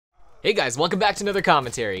Hey guys, welcome back to another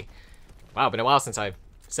commentary. Wow, been a while since I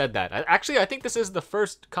said that. I think this is the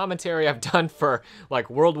first commentary I've done for like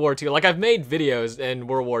World War II. Like I've made videos in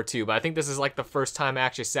World War II, but I think this is like the first time I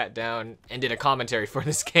actually sat down and did a commentary for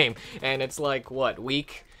this game. And it's like, what,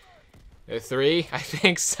 week 3, I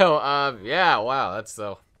think? So, yeah, wow, that's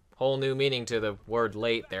a whole new meaning to the word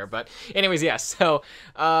late there. But anyways, yeah, so,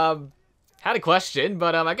 had a question,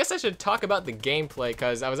 but I guess I should talk about the gameplay,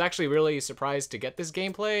 because I was actually really surprised to get this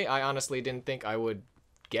gameplay. I honestly didn't think I would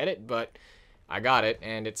get it, but I got it,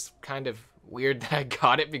 and it's kind of weird that I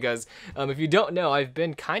got it, because if you don't know, I've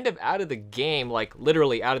been kind of out of the game, like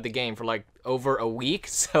literally out of the game for like over a week.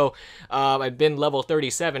 So I've been level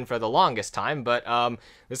 37 for the longest time, but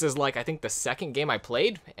this is like I think the second game I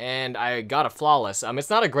played, and I got a flawless. It's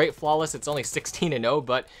not a great flawless, it's only 16-0,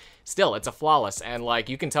 but still, it's a flawless, and like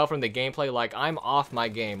you can tell from the gameplay, like I'm off my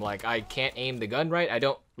game. Like I can't aim the gun right. I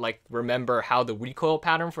don't like remember how the recoil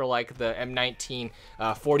pattern for like the M19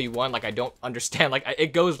 41. Like I don't understand. Like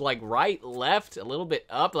it goes like right, left, a little bit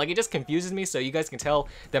up. Like it just confuses me. So you guys can tell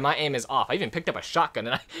that my aim is off. I even picked up a shotgun,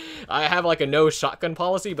 and I have like a no shotgun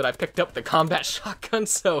policy, but I picked up the combat shotgun.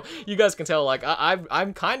 So you guys can tell like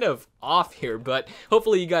I'm kind of off here. But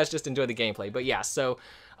hopefully you guys just enjoy the gameplay. But yeah, so.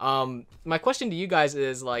 My question to you guys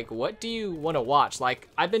is like, what do you want to watch? Like,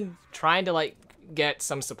 I've been trying to like get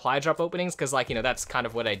some supply drop openings, because like, you know, that's kind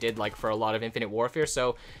of what I did like for a lot of Infinite Warfare.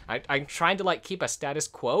 So I'm trying to like keep a status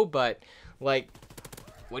quo, but like,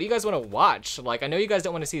 what do you guys want to watch? Like, I know you guys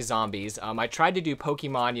don't want to see zombies. I tried to do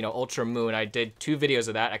Pokemon, you know, Ultra Moon. I did 2 videos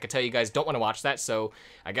of that. I could tell you guys don't want to watch that, so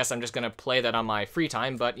I guess I'm just going to play that on my free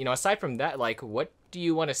time. But, you know, aside from that, like, what do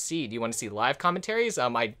you want to see? Do you want to see live commentaries?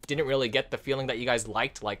 I didn't really get the feeling that you guys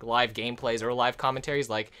liked, like, live gameplays or live commentaries,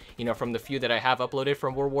 like, you know, from the few that I have uploaded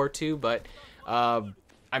from World War II. But,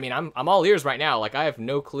 I mean, I'm all ears right now. Like, I have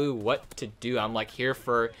no clue what to do. I'm, like, here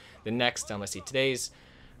for the next, let's see, today's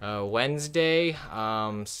Wednesday,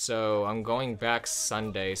 so I'm going back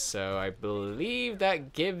Sunday, so I believe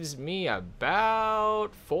that gives me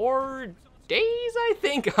about 4 days, I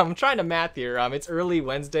think. I'm trying to math here. It's early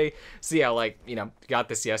Wednesday. So yeah, like, you know, got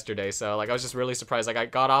this yesterday, so like I was just really surprised. Like I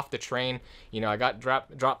got off the train, you know, I got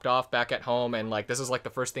dropped off back at home, and like this is like the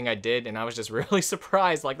first thing I did, and I was just really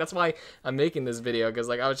surprised. Like that's why I'm making this video, because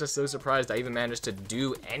like I was just so surprised I even managed to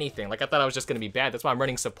do anything. Like I thought I was just gonna be bad. That's why I'm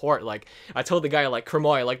running support. Like I told the guy, like,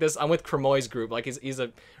 Kremoy, like this, I'm with Kremoy's group. Like he's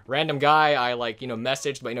a random guy I like, you know,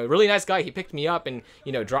 messaged, but you know, really nice guy. He picked me up and,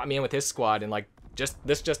 you know, dropped me in with his squad, and like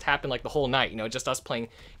this just happened like the whole night, you know, just us playing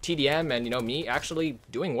TDM, and you know, me actually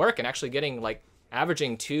doing work and actually getting like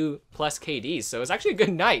averaging 2+ KDs. So it was actually a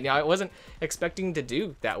good night. You know, I wasn't expecting to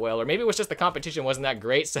do that well, or maybe it was just the competition wasn't that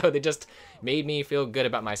great, so they just made me feel good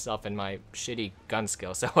about myself and my shitty gun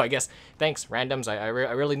skill. So I guess thanks randoms. I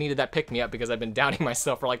really needed that pick me up, because I've been downing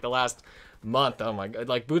myself for like the last month. Oh my god,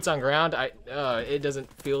 like boots on ground, it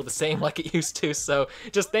doesn't feel the same like it used to. So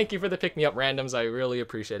just thank you for the pick me up randoms. I really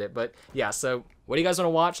appreciate it. But yeah, so what do you guys want to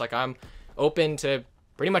watch? Like I'm open to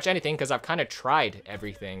pretty much anything, because I've kind of tried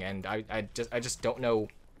everything, and I just don't know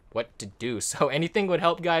what to do. So anything would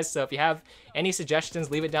help, guys. So if you have any suggestions,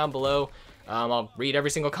 leave it down below. I'll read every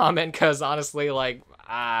single comment, because honestly, like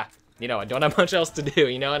you know, I don't have much else to do,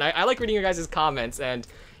 you know, and I like reading your guys' comments, and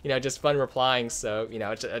you know, just fun replying. So, you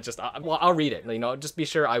know, well, I'll read it, you know, just be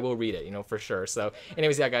sure I will read it, you know, for sure. So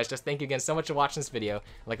anyways, yeah, guys, just thank you again so much for watching this video.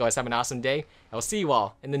 Like always, have an awesome day. I will see you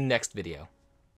all in the next video.